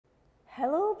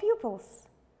Hello pupils!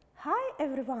 Hi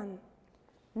everyone!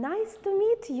 Nice to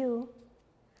meet you!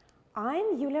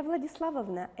 I'm Yulia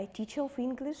Vladislavovna, a teacher of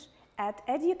English at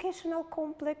Educational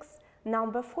Complex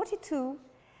number 42,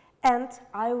 and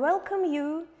I welcome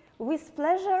you with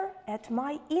pleasure at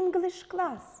my English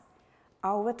class.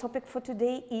 Our topic for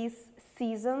today is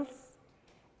seasons,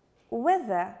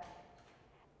 weather,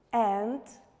 and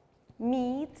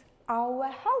meet our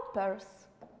helpers.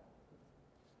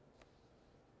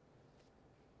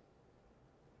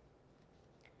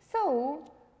 So,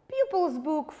 Pupils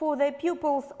Book for the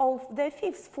Pupils of the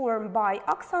Fifth Form by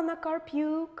Oksana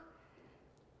Karpiuk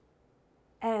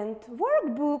and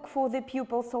Workbook for the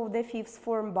Pupils of the Fifth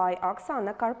Form by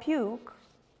Oksana Karpiuk.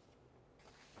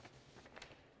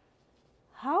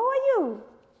 How are you?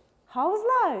 How's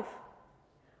life?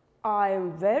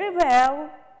 I'm very well.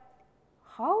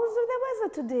 How's the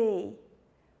weather today?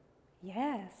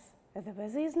 Yes, the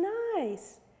weather is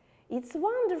nice. It's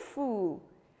wonderful.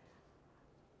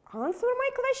 Answer my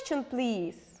question,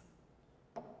 please.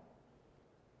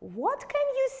 What can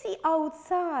you see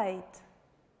outside?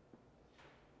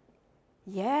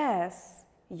 Yes,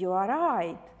 you are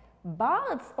right.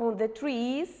 Buds on the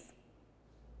trees.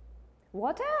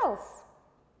 What else?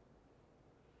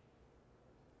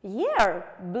 Yeah,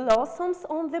 blossoms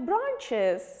on the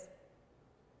branches.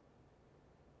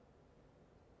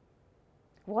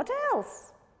 What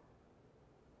else?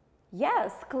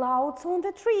 Yes, clouds on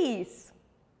the trees.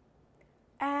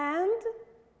 And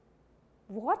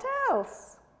what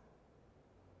else?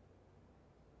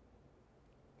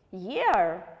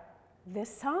 Yeah, the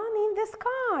sun in the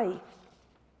sky.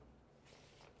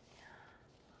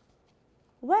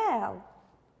 Well,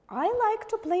 I like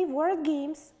to play word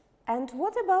games. And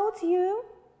what about you?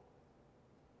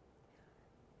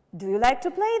 Do you like to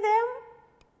play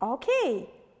them? Okay,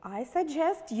 I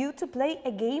suggest you to play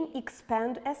a game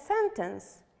Expand a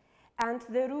Sentence. And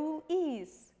the rule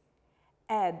is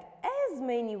add as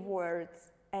many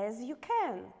words as you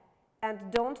can.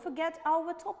 And don't forget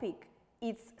our topic.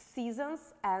 It's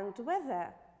seasons and weather.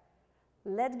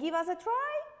 Let's give us a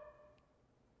try.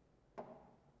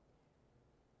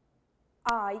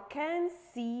 I can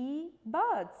see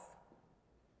buds.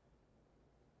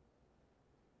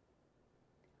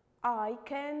 I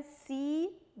can see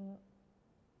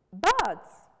buds.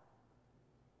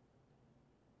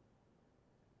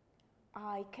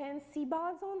 I can see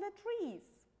buds on the trees.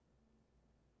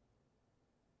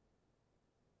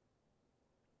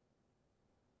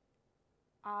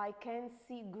 I can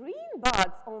see green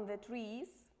buds on the trees.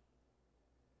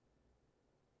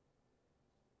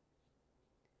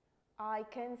 I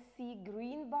can see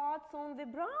green buds on the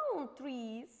brown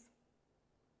trees.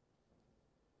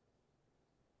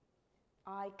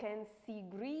 I can see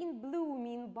green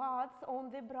blooming buds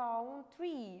on the brown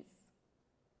trees.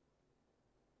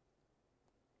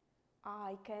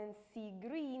 I can see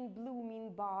green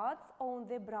blooming buds on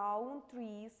the brown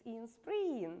trees in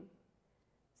spring.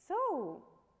 So,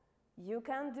 you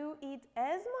can do it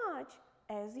as much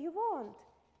as you want.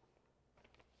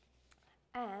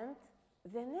 And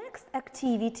the next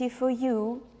activity for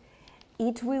you,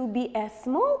 it will be a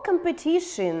small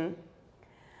competition.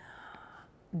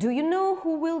 Do you know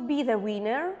who will be the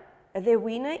winner? The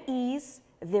winner is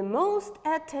the most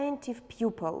attentive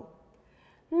pupil.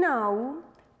 Now,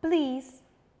 please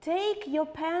take your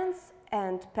pens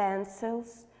and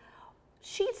pencils,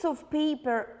 sheets of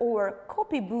paper or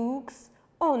copybooks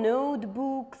or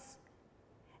notebooks,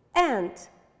 and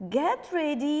get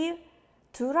ready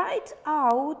to write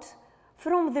out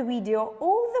from the video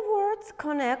all the words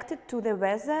connected to the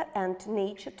weather and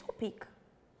nature topic.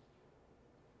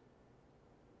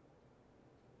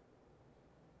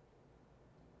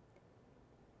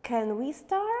 Can we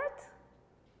start?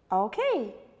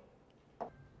 Okay.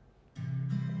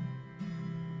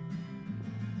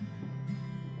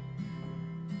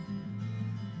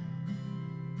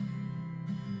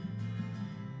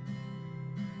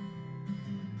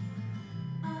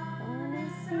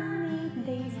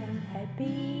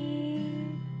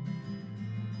 Happy.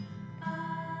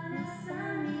 On a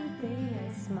sunny day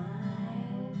I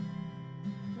smile.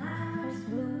 Flowers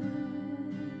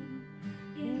bloom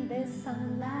in the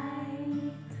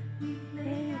sunlight. We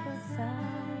play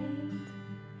outside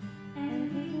and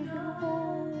we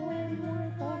go and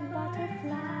look for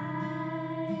butterflies.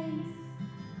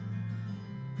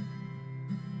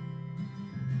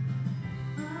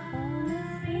 On a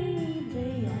sunny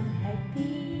day I'm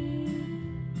happy.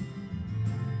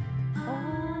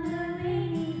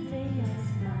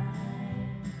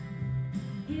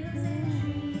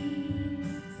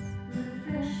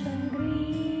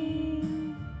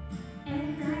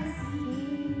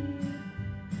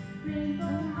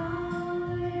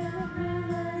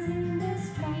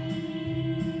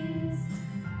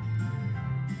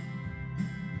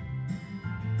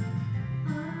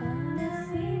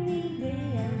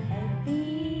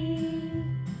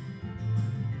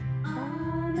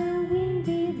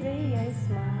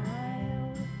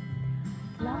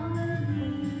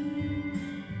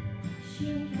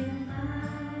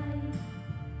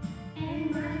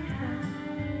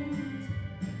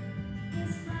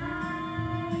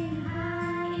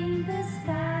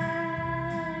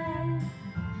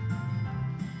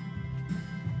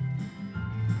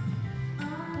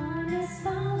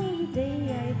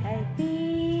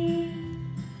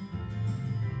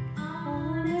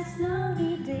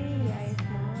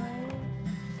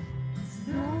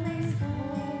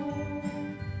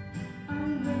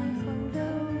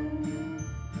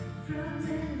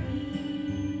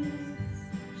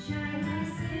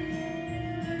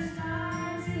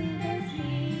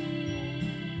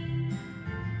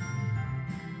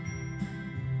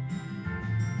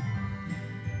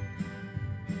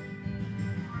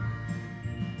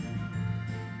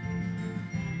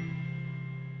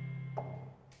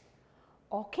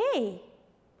 Okay,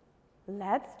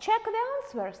 let's check the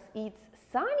answers. It's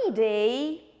sunny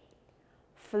day,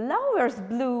 flowers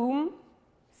bloom,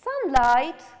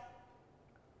 sunlight,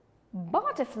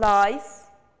 butterflies,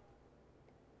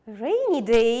 rainy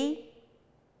day,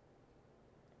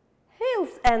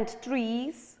 hills and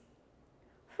trees,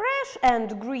 fresh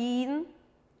and green,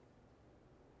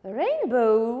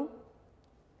 rainbow,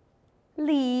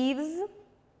 leaves,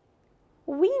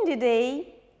 windy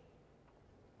day,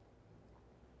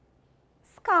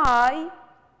 sky,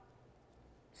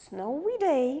 snowy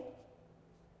day,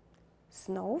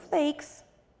 snowflakes,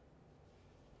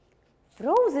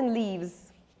 frozen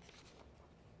leaves.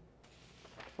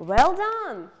 Well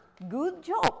done! Good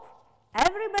job!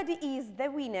 Everybody is the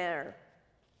winner.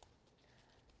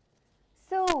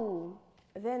 So,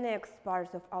 the next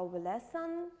part of our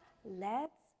lesson,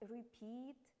 let's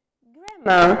repeat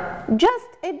grammar.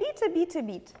 Just a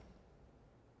bit.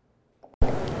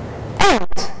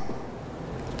 And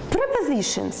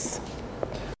prepositions.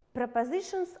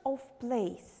 Prepositions of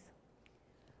place.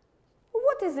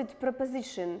 What is it,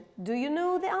 preposition? Do you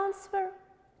know the answer?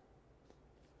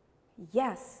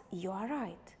 Yes, you are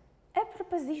right. A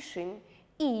preposition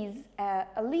is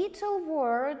a little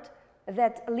word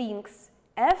that links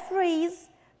a phrase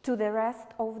to the rest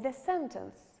of the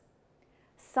sentence.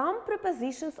 Some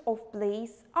prepositions of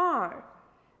place are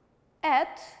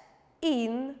at,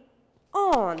 in,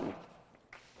 on.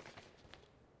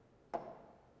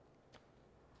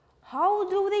 How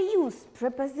do they use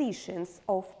prepositions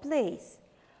of place?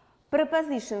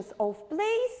 Prepositions of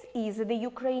place is the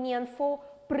Ukrainian for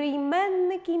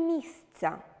прийменники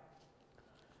місця.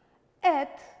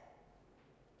 At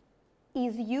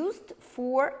is used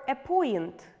for a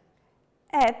point.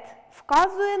 At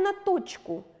вказує на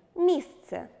точку,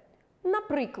 місце.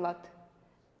 Наприклад,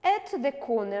 at the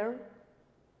corner,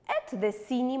 at the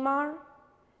cinema,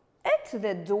 at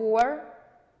the door,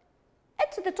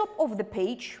 at the top of the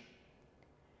page,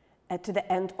 at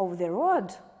the end of the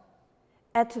road,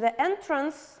 at the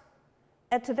entrance,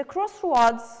 at the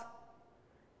crossroads,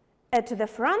 at the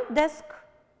front desk,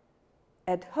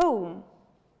 at home.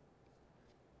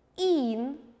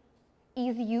 In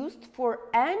is used for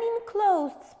an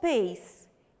enclosed space.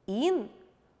 In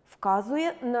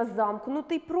вказує на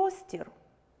замкнутий простір.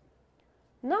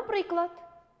 Наприклад,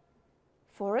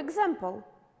 for example,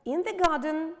 in the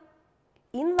garden,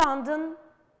 in London,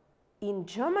 in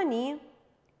Germany,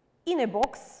 in a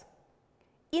box,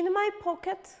 in my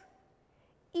pocket,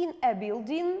 in a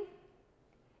building,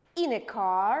 in a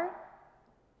car,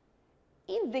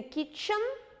 in the kitchen,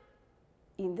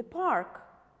 in the park.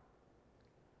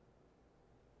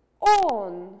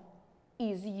 On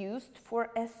is used for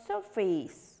a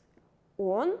surface.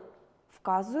 On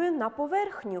вказує на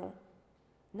поверхню.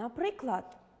 Наприклад,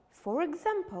 for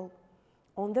example,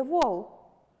 on the wall,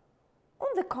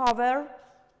 on the cover,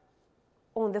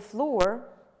 on the floor,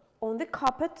 on the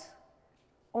carpet,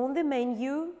 on the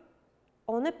menu,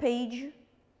 on a page,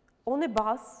 on a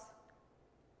bus,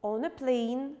 on a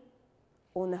plane,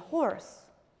 on a horse.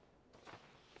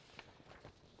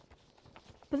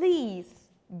 Please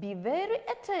be very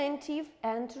attentive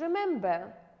and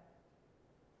remember,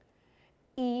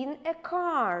 in a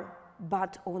car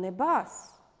but on a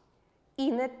bus,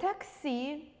 in a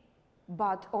taxi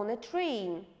but on a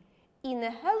train, in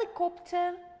a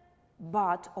helicopter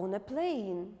but on a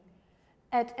plane,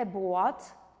 at a boat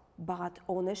but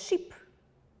on a ship.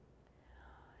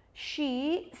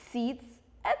 She sits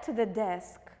at the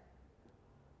desk.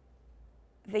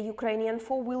 The Ukrainian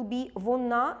form will be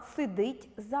вона сидить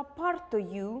за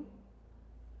партою.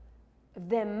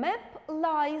 The map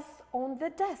lies on the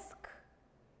desk.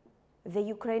 The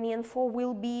Ukrainian form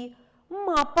will be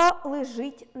мапа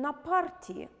лежить на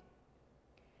парті.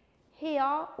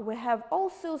 Here we have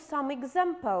also some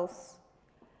examples.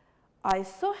 I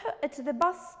saw her at the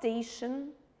bus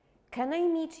station. Can I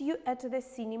meet you at the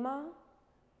cinema?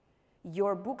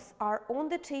 Your books are on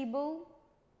the table.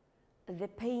 The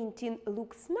painting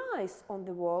looks nice on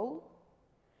the wall.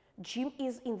 Jim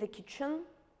is in the kitchen.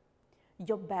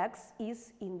 Your bags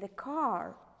is in the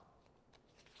car.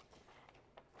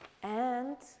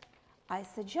 And I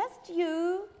suggest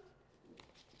you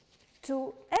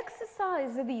to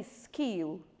exercise this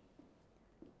skill.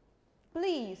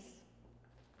 Please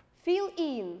fill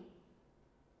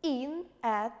in,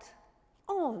 at,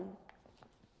 on.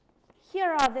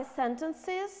 Here are the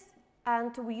sentences,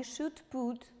 and we should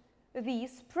put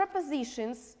these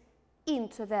prepositions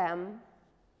into them.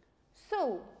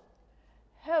 So,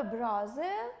 her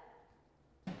brother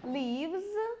lives,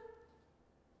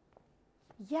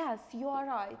 yes, you are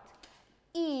right,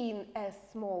 in a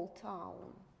small town.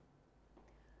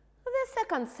 The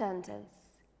second sentence,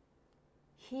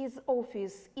 his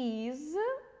office is,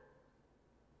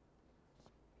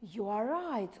 you are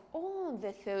right, on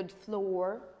the third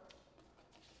floor.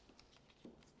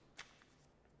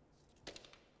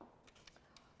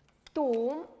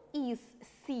 Tom is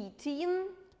sitting,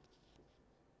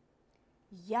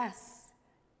 yes,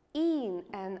 in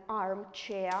an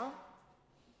armchair.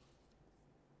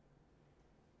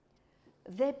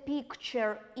 The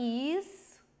picture is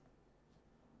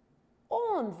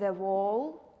on the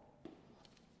wall.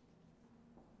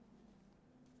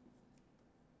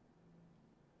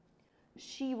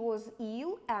 She was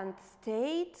ill and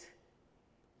stayed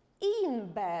in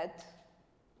bed.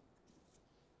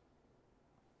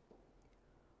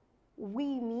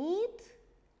 We meet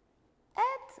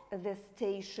at the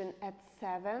station at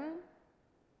 7.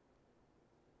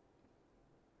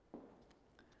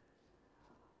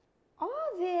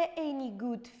 Are there any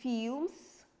good films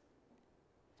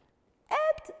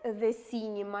at the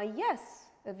cinema? Yes,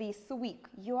 this week.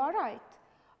 You are right.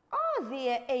 Are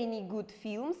there any good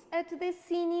films at the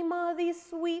cinema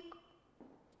this week?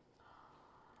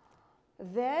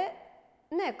 The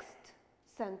next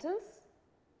sentence,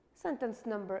 sentence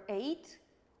number 8.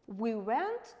 We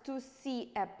went to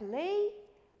see a play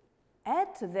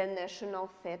at the National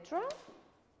Theatre.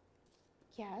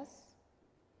 Yes.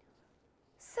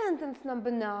 Sentence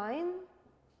number 9.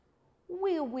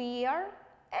 We were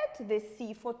at the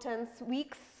sea for 10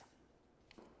 weeks.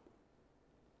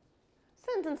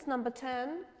 Sentence number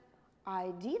 10.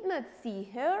 I did not see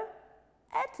her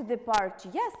at the party.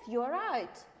 Yes, you're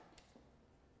right.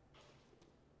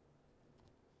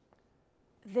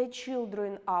 The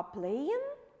children are playing.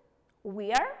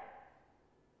 Where?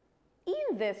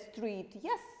 In the street.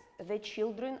 Yes, the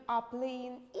children are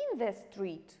playing in the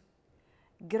street.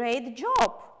 Great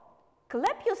job.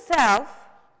 Clap yourself.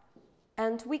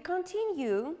 And we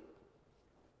continue.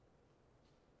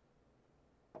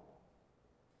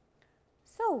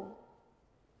 So,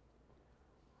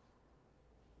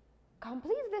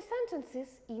 complete the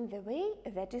sentences in the way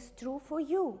that is true for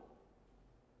you.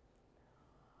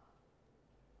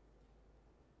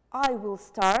 I will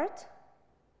start.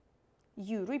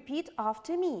 You repeat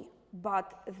after me,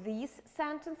 but these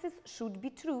sentences should be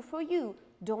true for you.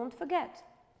 Don't forget.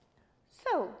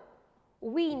 So,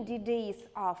 windy days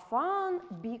are fun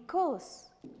because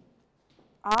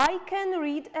I can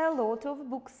read a lot of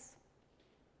books.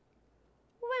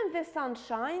 When the sun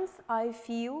shines, I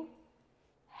feel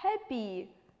happy,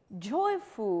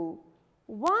 joyful,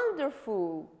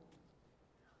 wonderful.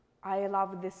 I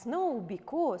love the snow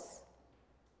because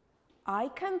I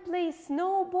can play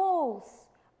snowballs,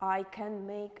 I can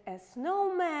make a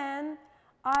snowman,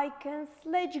 I can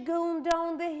sledge going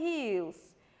down the hills,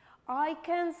 I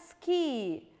can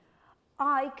ski,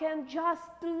 I can just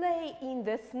play in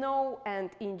the snow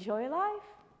and enjoy life.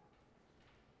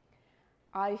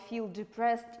 I feel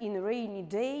depressed in a rainy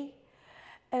day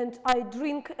and I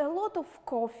drink a lot of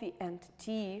coffee and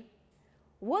tea.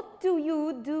 What do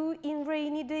you do in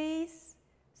rainy days?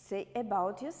 Say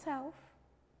about yourself.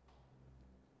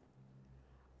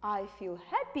 I feel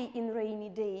happy in rainy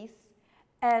days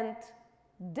and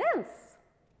dance.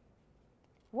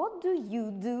 What do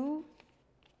you do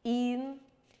in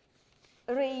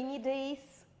rainy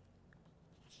days?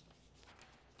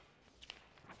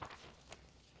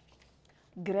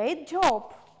 Great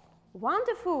job!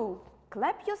 Wonderful!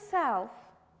 Clap yourself.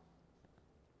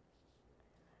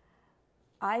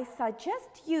 I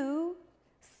suggest you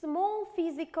small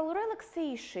physical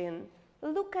relaxation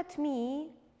look at me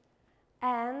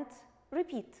and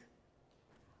repeat.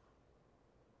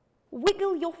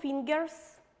 Wiggle your fingers,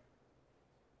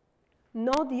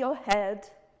 nod your head,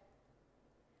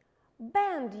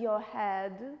 bend your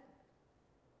head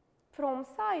from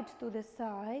side to the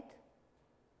side.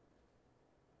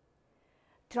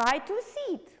 Try to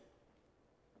sit.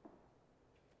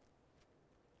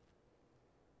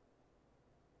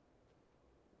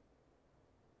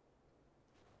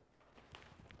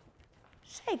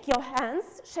 Shake your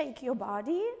hands, shake your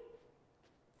body.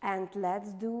 And let's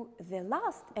do the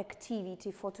last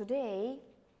activity for today.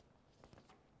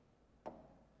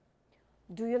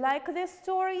 Do you like the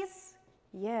stories?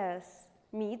 Yes,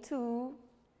 me too.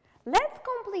 Let's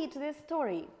complete the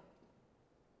story.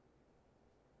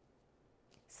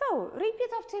 So,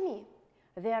 repeat after me.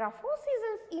 There are 4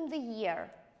 seasons in the year: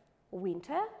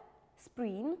 winter,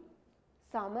 spring,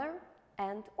 summer,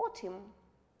 and autumn.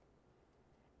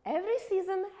 Every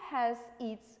season has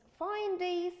its fine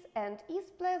days and is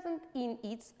pleasant in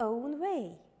its own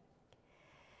way.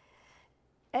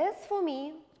 As for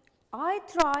me, I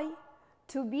try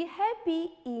to be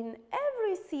happy in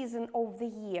every season of the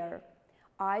year.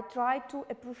 I try to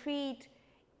appreciate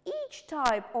each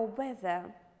type of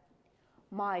weather.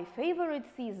 My favorite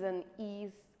season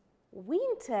is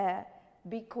winter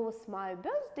because my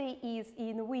birthday is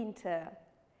in winter.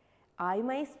 I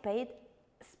may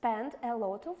spend a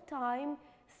lot of time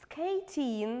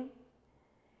skating,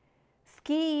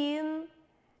 skiing,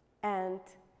 and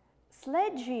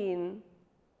sledging.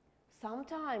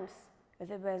 Sometimes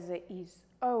the weather is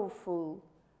awful,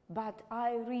 but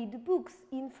I read books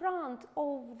in front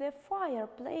of the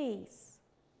fireplace.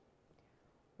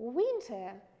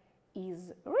 Winter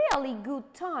is really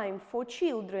good time for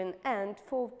children and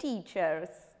for teachers.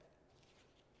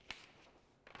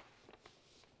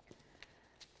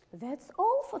 That's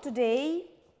all for today.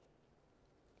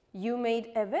 You made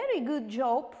a very good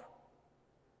job.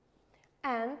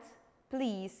 And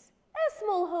please, a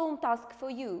small home task for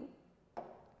you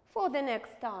for the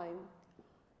next time.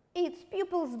 It's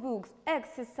Pupils' Books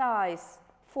exercise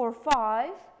for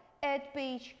 5 at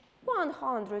page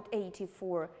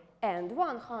 184 and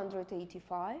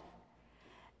 185,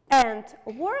 and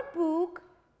workbook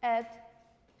at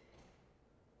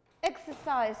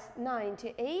exercise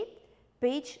 98,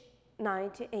 page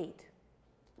 98.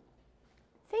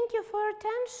 Thank you for your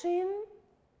attention.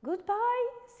 Goodbye.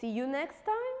 See you next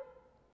time.